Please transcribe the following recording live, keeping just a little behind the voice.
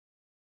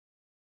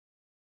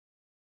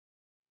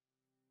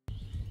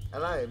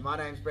Hello, my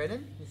name's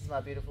Brendan. This is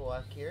my beautiful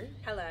wife, Kiri.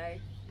 Hello.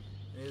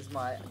 This is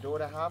my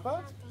daughter,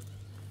 Harper,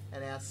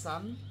 and our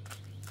son,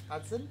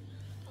 Hudson,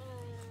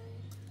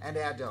 and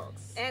our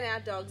dogs.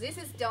 This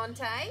is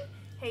Dante.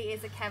 He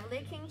is a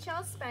Cavalier King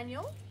Charles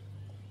Spaniel.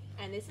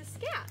 And this is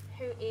Scout,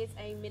 who is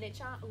a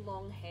miniature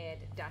long-haired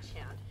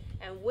dachshund.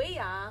 And we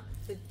are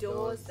the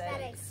Dorrs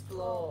that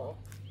explore.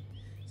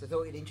 So I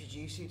thought we'd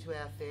introduce you to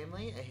our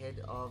family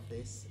ahead of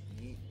this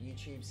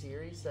YouTube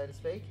series, so to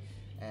speak,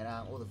 and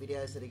all the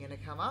videos that are going to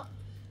come up.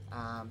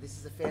 This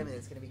is a family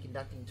that's going to be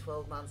conducting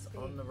 12 months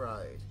on the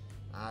road.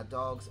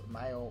 Dogs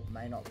may or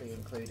may not be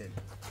included.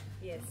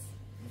 Yes.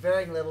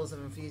 Varying levels of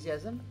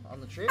enthusiasm on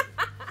the trip.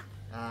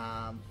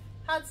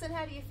 Hudson,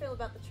 how do you feel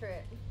about the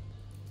trip?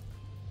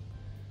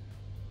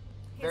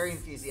 Very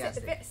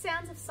enthusiastic.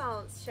 Sounds of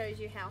Silence shows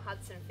you how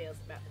Hudson feels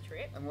about the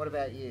trip. And what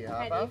about you,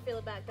 Harper? How do you feel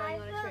about going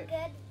on a trip? I feel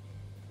good.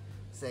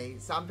 See,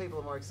 some people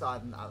are more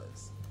excited than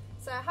others.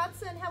 So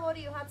Hudson, how old are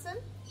you, Hudson?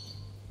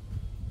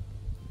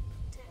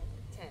 10.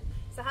 10.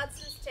 So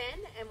Hudson's 10,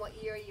 and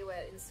what year are you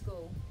at in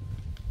school?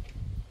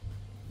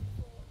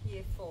 4.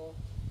 Year 4.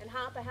 And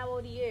Harper, how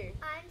old are you?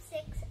 I'm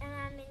 6 and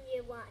I'm in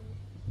year 1.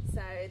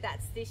 So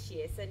that's this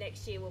year. So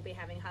next year we'll be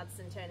having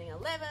Hudson turning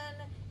 11,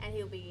 and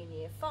he'll be in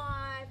year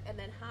 5, and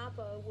then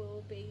Harper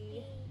will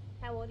be...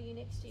 How old are you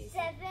next year?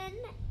 7,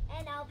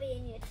 and I'll be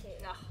in year 2.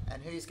 Oh.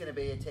 And who's going to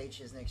be your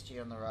teachers next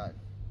year on the road?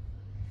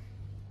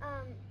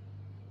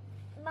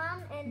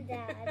 Mum and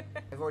Dad.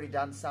 We've already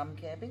done some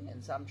camping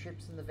and some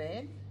trips in the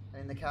van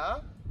and in the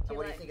car. And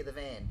what do you think of the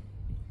van?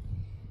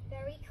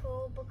 Very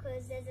cool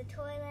because there's a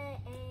toilet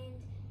and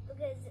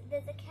because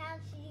there's a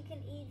couch, you can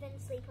even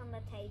sleep on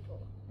the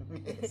table.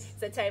 Yes.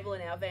 So the table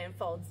in our van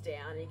folds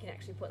down, and you can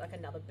actually put like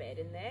another bed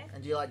in there.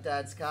 And do you like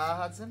Dad's car,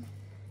 Hudson?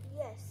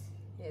 Yes.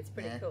 Yeah, it's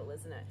pretty cool,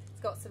 isn't it? It's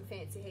got some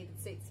fancy heated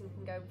seats and you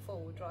can go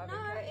forward driving.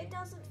 No, it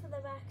doesn't for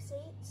the back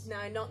seats.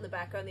 No, not in the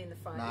back, only in the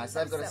front. No, so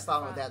they've got a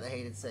slum without the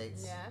heated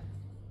seats. Yeah.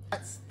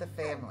 That's the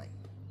family.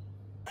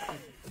 All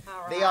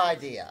right. The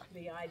idea.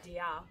 The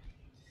idea.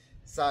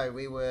 So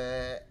we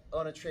were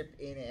on a trip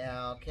in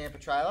our camper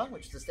trailer,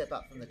 which is a step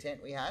up from the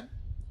tent we had.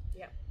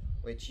 Yep.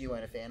 Which you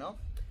weren't a fan of.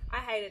 I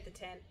hated the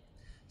tent.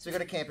 So we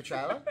got a camper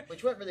trailer,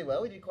 which went really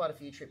well. We did quite a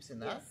few trips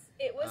in that. Yes.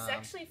 It was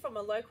actually from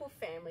a local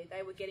family.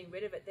 They were getting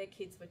rid of it. Their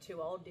kids were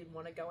too old, didn't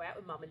want to go out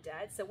with mum and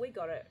dad. So we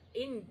got it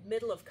in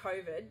middle of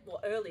COVID,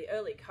 well, early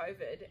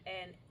COVID,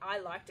 and I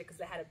liked it because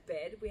they had a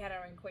bed. We had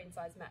our own queen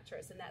size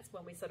mattress, and that's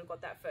when we sort of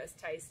got that first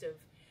taste of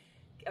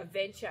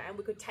adventure, and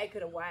we could take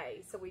it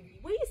away. So we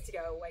used to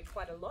go away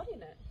quite a lot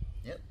in it.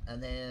 Yep.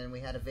 And then we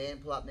had a van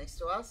pull up next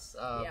to us,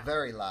 Yeah.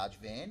 very large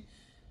van,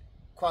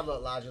 quite a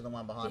lot larger than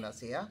one behind us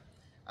here.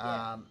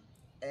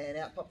 And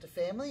out popped a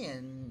family,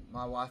 and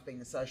my wife, being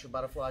the social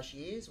butterfly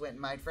she is, went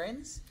and made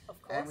friends.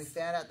 Of course. And we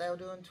found out they were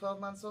doing 12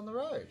 months on the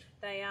road.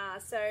 They are.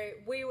 So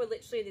we were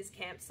literally in this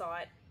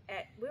campsite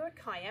we were at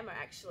Kiama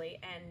actually,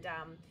 and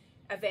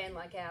a van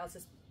like ours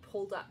just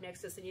pulled up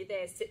next to us, and you're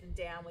there sitting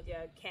down with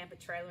your camper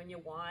trailer and your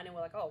wine, and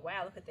we're like, oh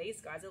wow, look at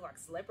these guys, they're like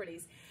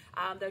celebrities.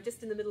 They're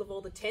just in the middle of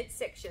all the tent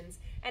sections,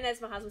 and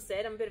as my husband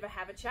said, I'm a bit of a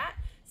have a chat,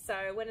 so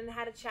I went and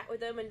had a chat with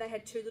them, and they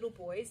had 2 little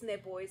boys, and their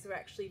boys were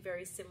actually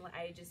very similar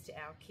ages to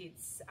our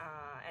kids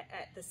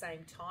at the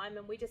same time,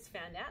 and we just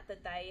found out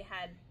that they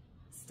had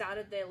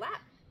started their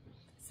lap.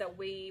 So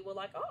we were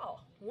like, oh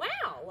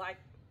wow, like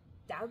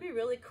that would be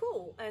really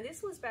cool. And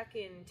this was back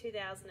in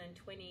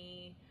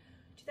 2020.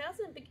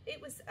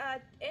 It was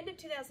end of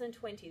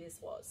 2020 this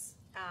was.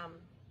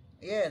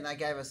 Yeah, and they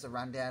gave us a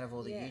rundown of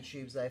all the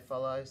YouTubes they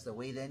follow, so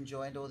we then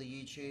joined all the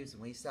YouTubes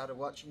and we started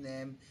watching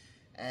them,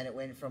 and it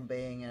went from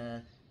being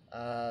an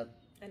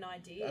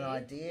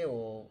idea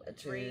or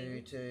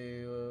to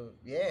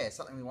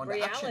something we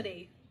wanted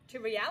to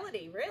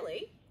reality,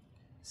 really.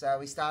 So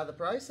we started the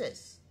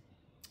process.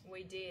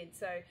 We did.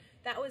 So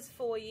that was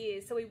 4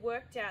 years. So we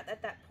worked out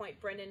at that point,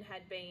 Brendan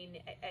had been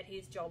at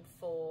his job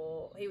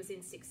he was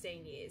in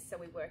 16 years. So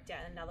we worked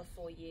out another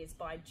 4 years.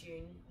 By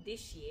June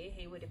this year,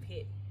 he would have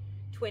hit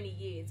 20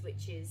 years,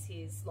 which is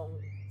his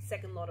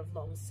second lot of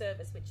long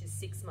service, which is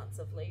 6 months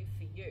of leave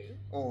for you.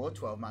 Or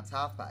 12 months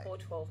half pay. Or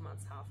 12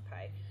 months half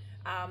pay.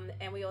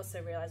 And we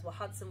also realised, well,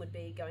 Hudson would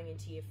be going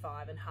into year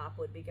 5 and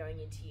Harper would be going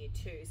into year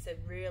 2. So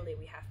really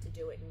we have to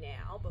do it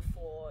now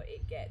before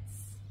it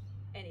gets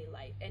any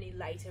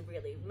later,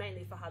 really,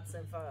 mainly for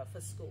Hudson for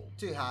school.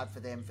 Too hard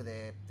for them for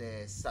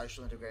their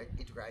social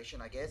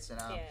integration, I guess, and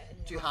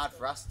too hard school.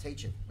 for us to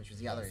teach it, which was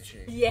the other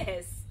issue.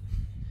 Yes,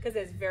 because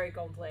it's very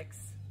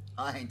complex.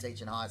 I ain't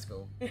teaching high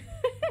school.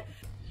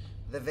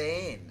 The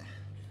van.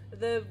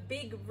 The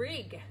big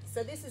rig.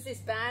 So this is this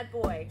bad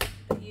boy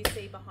that you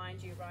see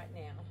behind you right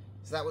now.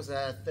 So that was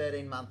a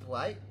 13-month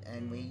wait,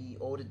 and we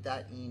ordered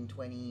that in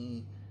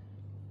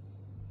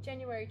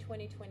January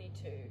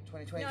 2022.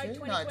 2022? No,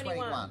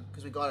 2021.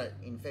 Because we got it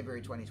in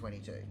February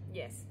 2022.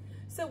 Yes.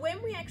 So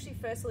when we actually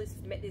first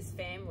met this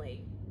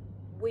family,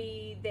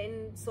 we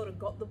then sort of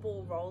got the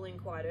ball rolling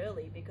quite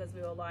early, because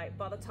we were like,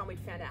 by the time we'd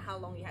found out how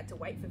long you had to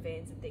wait for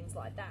vans and things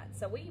like that.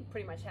 So we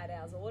pretty much had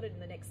ours ordered in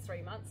the next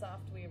 3 months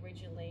after we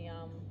originally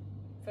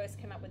first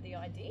came up with the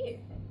idea.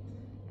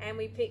 And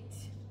we picked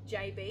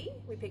JB.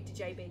 We picked a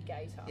JB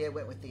Gator. Yeah,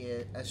 went with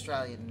the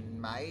Australian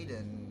made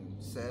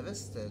and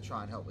service to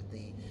try and help with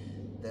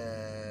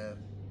the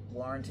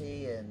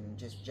warranty and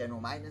just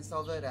general maintenance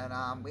of it.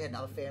 And we had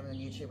another family on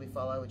YouTube we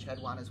follow which had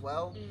one as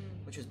well,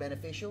 which was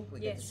beneficial. We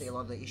get to see a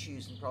lot of the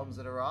issues and problems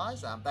that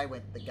arise. They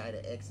went the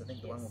Gator X, I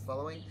think, the one we're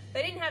following.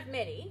 They didn't have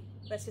many,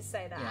 let's just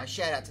say that. You know,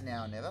 shout out to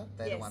Now and Never.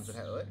 They're the ones that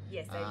have it.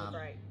 Yes, they were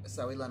great.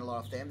 So we learned a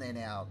lot off them. They're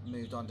now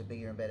moved on to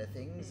bigger and better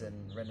things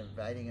and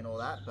renovating and all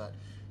that. But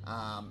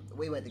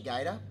we went the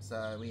Gator,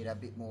 so we had a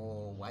bit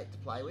more weight to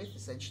play with,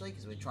 essentially,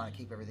 because we're trying to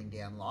keep everything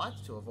down light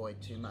to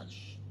avoid too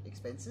much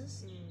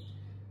expenses.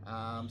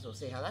 So we'll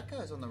see how that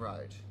goes on the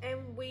road.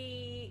 And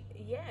we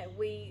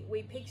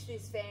picked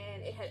this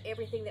van. It had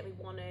everything that we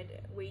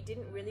wanted. We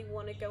didn't really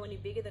want to go any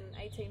bigger than an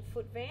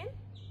 18-foot van,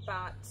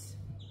 but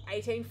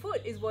 18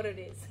 foot is what it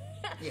is.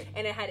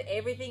 And it had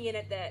everything in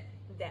it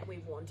that we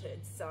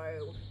wanted.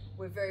 So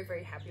we're very,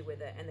 very happy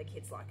with it, and the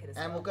kids like it as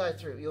well. And we'll go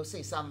through, you'll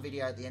see some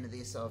video at the end of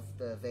this of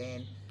the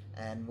van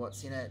and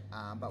what's in it,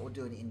 but we'll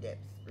do an in-depth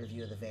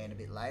review of the van a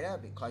bit later, a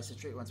bit closer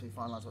to it once we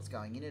finalise what's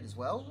going in it as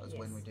well, as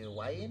when we do a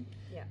weigh-in.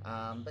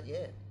 But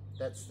yeah,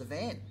 that's the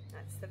van.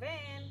 That's the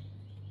van.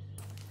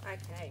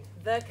 Okay,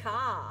 the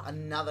car.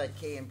 Another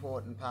key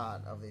important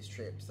part of this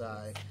trip.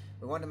 So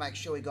we wanted to make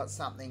sure we got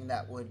something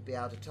that would be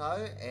able to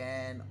tow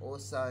and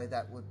also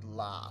that would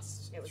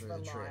last through the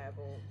trip.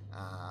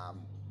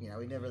 You know,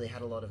 we never really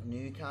had a lot of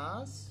new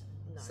cars,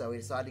 so we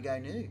decided to go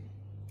new.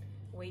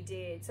 We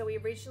did. So we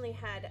originally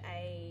had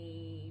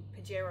a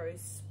Pajero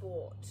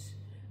Sport,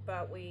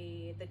 but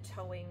the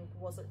towing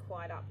wasn't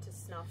quite up to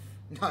snuff.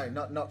 No,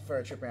 not for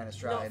a trip around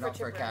Australia, not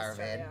for a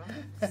caravan.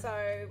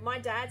 So my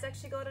dad's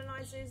actually got an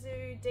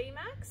Isuzu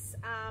Dmax,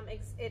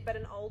 but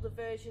an older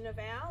version of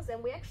ours,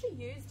 and we actually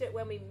used it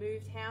when we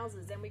moved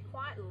houses, and we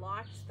quite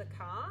liked the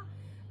car.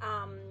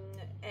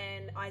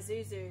 And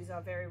Isuzus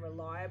are very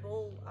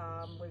reliable,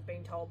 we've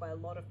been told by a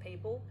lot of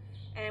people,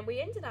 and we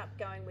ended up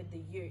going with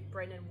the Ute.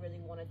 Brendan really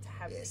wanted to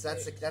have the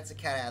Ute. That's a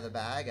cat out of the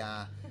bag.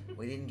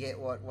 We didn't get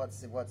what's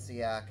the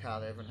car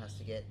that everyone has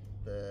to get,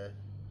 the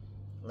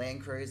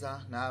Land Cruiser.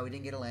 No, we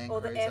didn't get a Land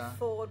Cruiser. Or the F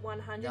Ford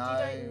 100. No,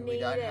 you don't need we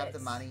don't have the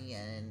money,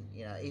 and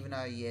you know, even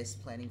though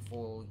planning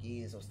 4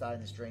 years or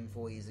starting this dream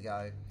 4 years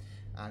ago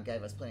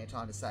gave us plenty of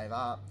time to save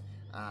up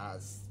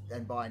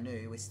and buy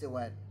new, we still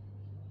weren't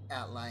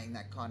outlaying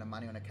that kind of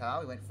money on a car.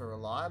 We went for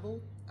reliable,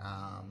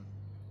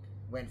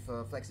 went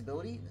for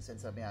flexibility in the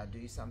sense of being able to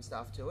do some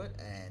stuff to it,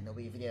 and there'll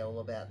be a video all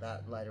about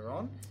that later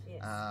on.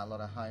 A lot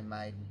of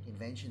homemade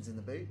inventions in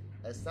the boot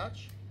as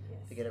such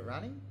to get it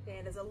running.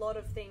 Yeah, there's a lot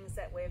of things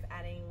that we're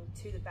adding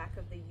to the back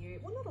of the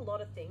Ute. Well, not a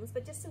lot of things,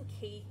 but just some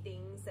key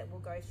things that we'll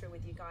go through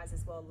with you guys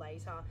as well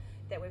later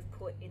that we've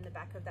put in the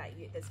back of that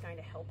Ute that's going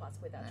to help us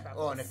with our travels.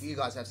 Oh, and if you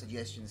guys have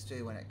suggestions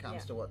too when it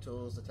comes to what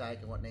tools to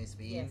take and what needs to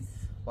be in,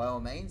 by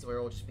all means,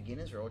 we're all just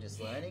beginners, we're all just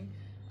learning.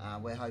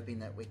 We're hoping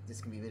that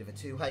this can be a bit of a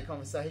two-way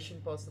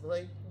conversation,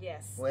 possibly.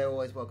 Yes. We're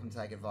always welcome to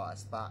take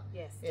advice, but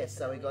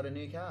so we got a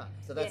new car.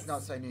 So that's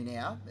not so new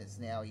now. It's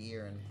now a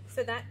year and.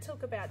 So that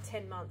took about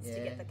 10 months to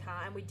get the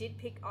car, and we did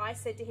pick. I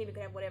said to him he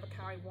could have whatever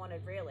car he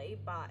wanted, really,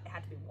 but it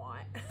had to be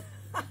white.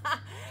 I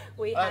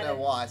don't know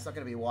why. It's not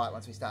going to be white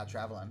once we start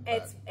traveling.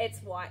 It's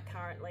white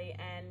currently,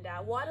 and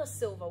white or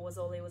silver was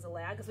all he was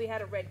allowed, because we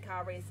had a red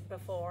car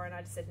before, and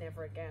I just said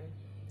never again.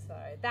 So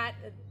that.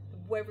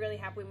 We're really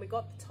happy. When we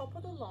got the top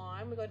of the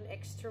line, we got an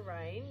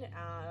X-Terrain.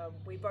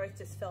 We both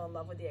just fell in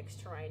love with the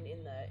X-Terrain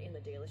in the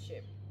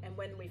dealership. And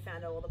when we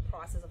found out all the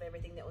prices of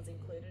everything that was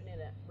included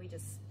in it,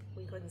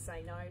 we couldn't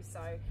say no.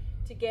 So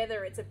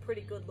together, it's a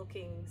pretty good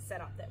looking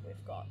setup that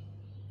we've got.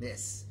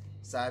 Yes.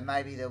 So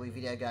maybe there'll be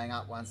video going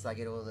up once they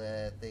get all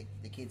the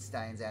kid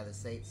stains out of the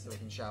seats so we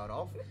can show it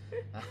off.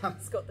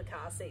 It's got the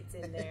car seats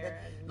in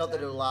there. And, not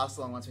that it'll last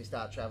long once we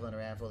start travelling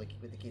around with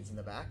the kids in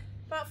the back.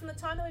 But from the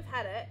time that we've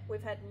had it,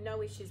 we've had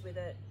no issues with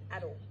it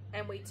at all.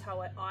 And we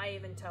tow it. I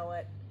even tow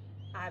it.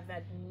 I've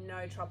had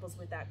no troubles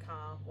with that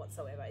car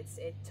whatsoever.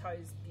 It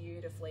tows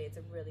beautifully. It's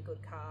a really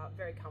good car.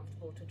 Very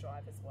comfortable to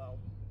drive as well.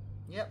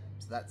 Yep.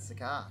 So that's the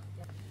car.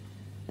 Yep.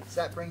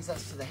 So that brings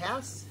us to the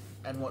house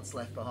and what's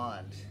left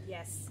behind.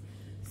 Yes.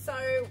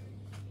 So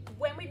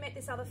when we met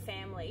this other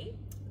family,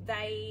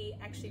 they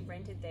actually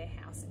rented their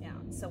house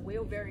out. So we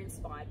were very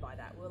inspired by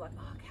that. We were like,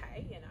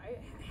 okay, you know,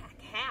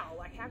 how?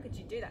 Like, how could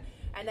you do that?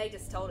 And they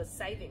just told us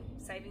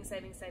savings.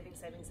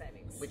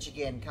 Which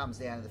again comes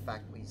down to the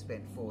fact that we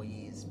spent 4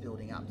 years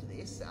building up to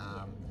this.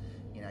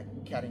 You know,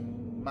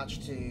 cutting,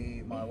 much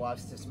to my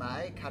wife's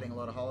dismay, cutting a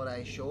lot of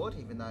holidays short,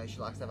 even though she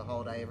likes to have a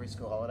holiday every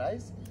school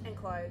holidays. And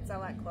clothes. I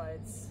like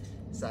clothes.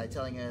 So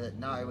telling her that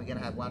no, we're going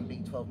to have one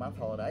big 12-month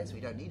holiday, so we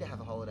don't need to have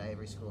a holiday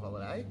every school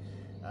holiday.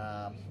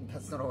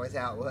 That's not always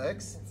how it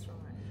works. That's right.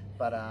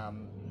 But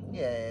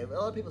yeah, a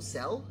lot of people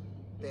sell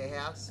their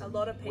house. A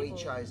lot of people. We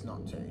chose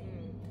not to.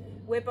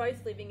 We're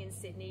both living in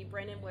Sydney.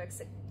 Brennan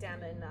works down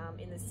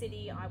in the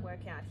city. I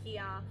work out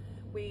here.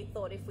 We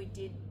thought if we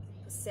did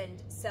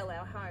sell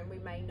our home, we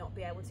may not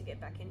be able to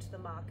get back into the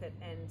market,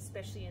 and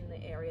especially in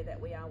the area that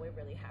we are, we're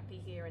really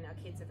happy here and our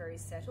kids are very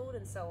settled,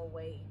 and so are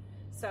we.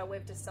 So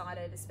we've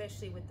decided,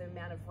 especially with the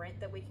amount of rent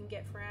that we can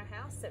get for our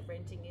house, that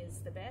renting is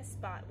the best,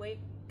 but we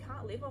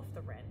can't live off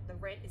the rent. The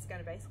rent is going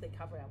to basically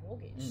cover our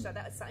mortgage. So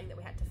that was something that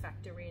we had to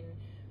factor in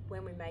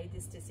when we made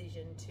this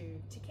decision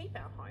to keep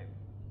our home.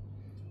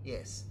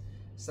 Yes.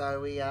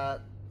 So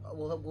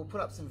we'll put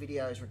up some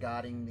videos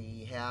regarding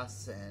the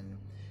house and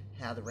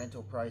how the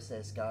rental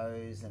process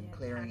goes and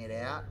clearing it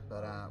out,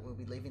 but we'll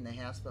be leaving the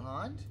house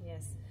behind.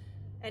 Yes.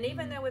 And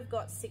even though we've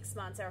got 6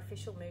 months, our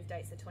official move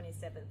date's the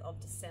 27th of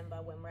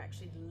December, when we're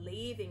actually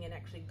leaving and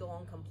actually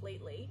gone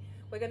completely.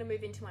 We're going to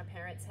move into my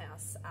parents'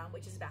 house,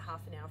 which is about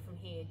half an hour from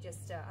here,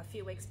 just a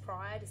few weeks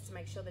prior, just to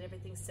make sure that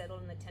everything's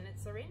settled and the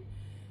tenants are in.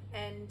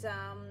 And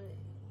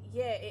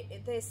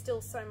there's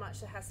still so much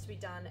that has to be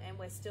done, and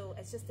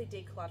it's just the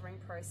decluttering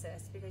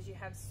process, because you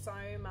have so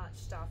much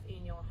stuff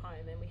in your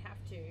home and we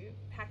have to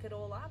pack it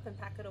all up and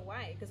pack it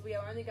away, because we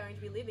are only going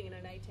to be living in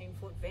an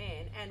 18-foot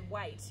van, and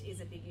weight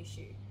is a big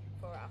issue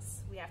for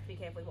us. We have to be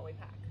careful with what we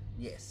pack.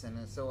 Yes, and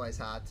it's always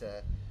hard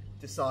to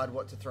decide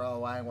what to throw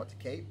away and what to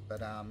keep,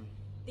 but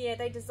yeah,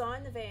 they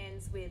designed the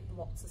vans with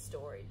lots of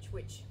storage,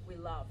 which we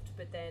loved,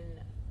 but then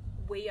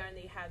we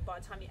only had, by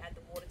the time you add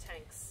the water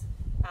tanks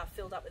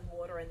filled up with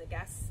water and the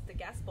gas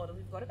bottle,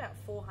 we've got about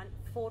 400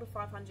 to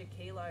 500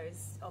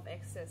 kilos of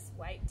excess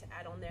weight to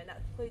add on there, and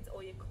that includes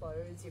all your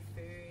clothes, your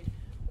food,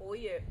 all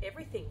your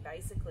everything,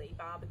 basically,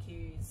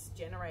 barbecues,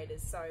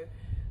 generators. So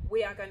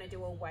we are going to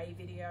do a weigh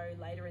video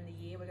later in the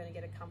year. We're going to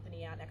get a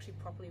company out and actually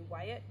properly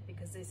weigh it,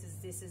 because this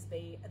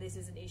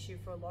is an issue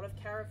for a lot of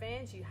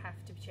caravans. You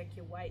have to check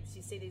your weights.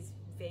 You see these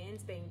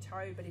vans being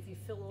towed, but if you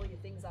fill all your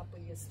things up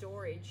with your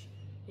storage,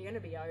 you're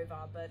going to be over.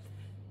 But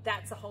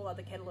that's a whole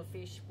other kettle of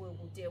fish. We'll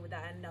deal with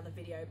that in another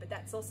video, but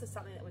that's also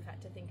something that we've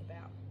had to think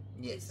about.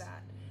 Yes. Is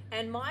that.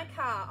 And my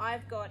car,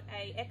 I've got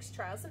a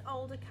X-Trail. It's an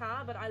older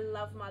car, but I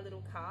love my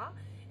little car.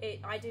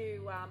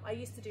 I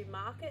used to do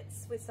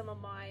markets with some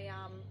of my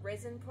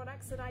resin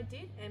products that I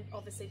did, and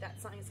obviously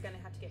that's something that's going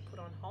to have to get put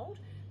on hold.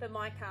 But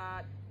my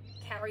car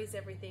carries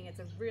everything. It's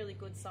a really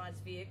good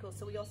sized vehicle,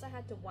 so we also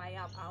had to weigh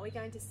up, are we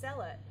going to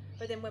sell it?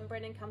 But then when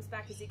Brendan comes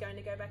back, is he going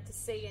to go back to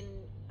sea, and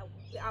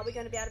are we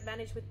going to be able to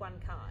manage with one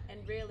car?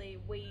 And really,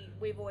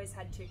 we've always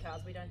had 2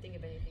 cars. We don't think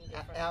of anything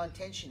different. Our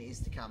intention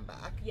is to come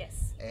back.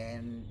 Yes.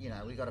 And,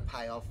 we've got to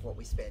pay off what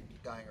we spent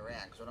going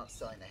around, because we're not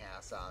selling the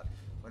house.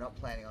 We're not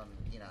planning on,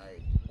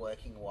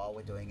 working while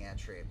we're doing our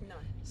trip. No.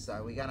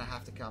 So we're going to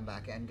have to come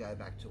back and go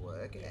back to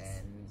work.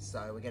 Yes. And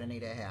so we're going to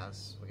need our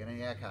house. We're going to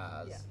need our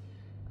cars. Yeah.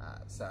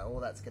 So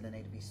all that's going to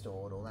need to be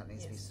stored. All that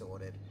needs to be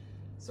sorted.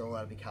 So all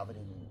that'll be covered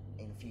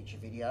in future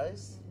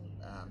videos,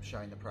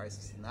 showing the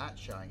process in that,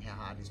 showing how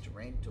hard it is to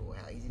rent or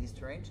how easy it is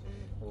to rent.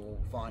 We'll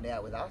find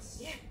out with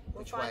us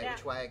which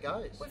way it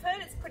goes. We've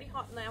heard it's pretty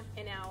hot now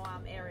in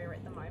our area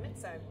at the moment,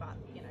 so, but,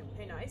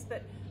 who knows.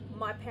 But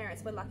my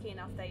parents were lucky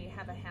enough, they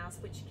have a house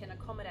which can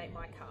accommodate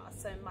my car.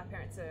 So my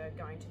parents are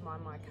going to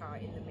mine my car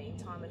in the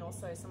meantime, and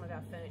also some of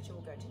our furniture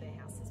will go to their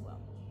house as well.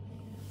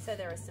 So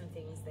there are some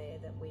things there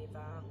that we've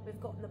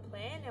got in the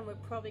plan, and we're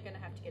probably going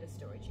to have to get a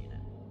storage unit.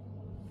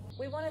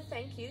 We want to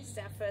thank you. This is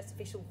our first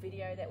official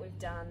video that we've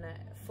done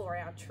for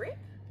our trip.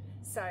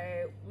 So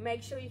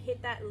make sure you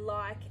hit that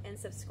like and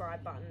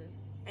subscribe button.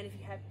 And if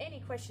you have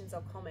any questions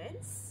or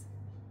comments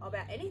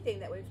about anything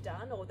that we've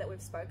done or that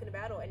we've spoken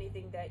about, or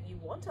anything that you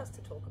want us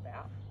to talk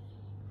about,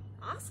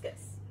 ask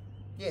us.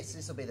 Yes,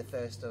 this will be the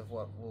first of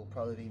what will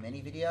probably be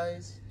many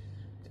videos,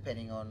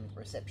 depending on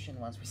reception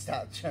once we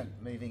start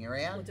moving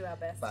around. We'll do our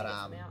best to get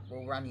them out.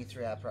 We'll run you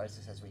through our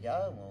process as we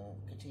go, and we'll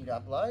continue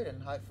to upload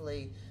and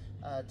hopefully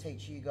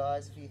teach you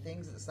guys a few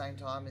things at the same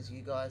time as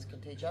you guys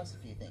can teach us a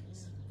few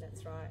things.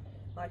 That's right.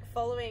 Like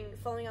following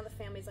other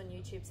families on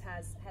YouTube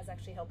has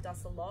actually helped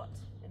us a lot,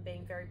 and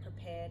being very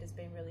prepared has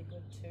been really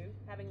good too.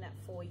 Having that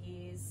 4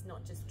 years,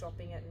 not just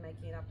dropping it and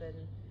making it up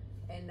in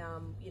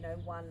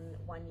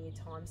one year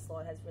time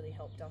slot has really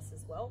helped us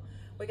as well.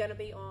 We're going to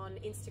be on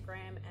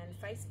Instagram and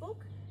Facebook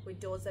with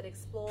Dorrs That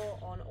Explore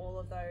on all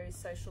of those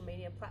social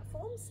media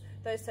platforms.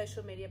 Those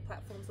social media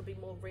platforms will be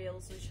more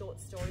reels and short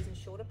stories and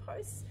shorter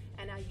posts,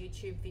 and our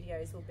YouTube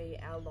videos will be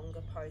our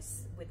longer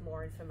posts with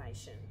more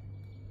information.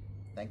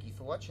 Thank you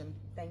for watching.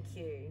 Thank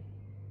you.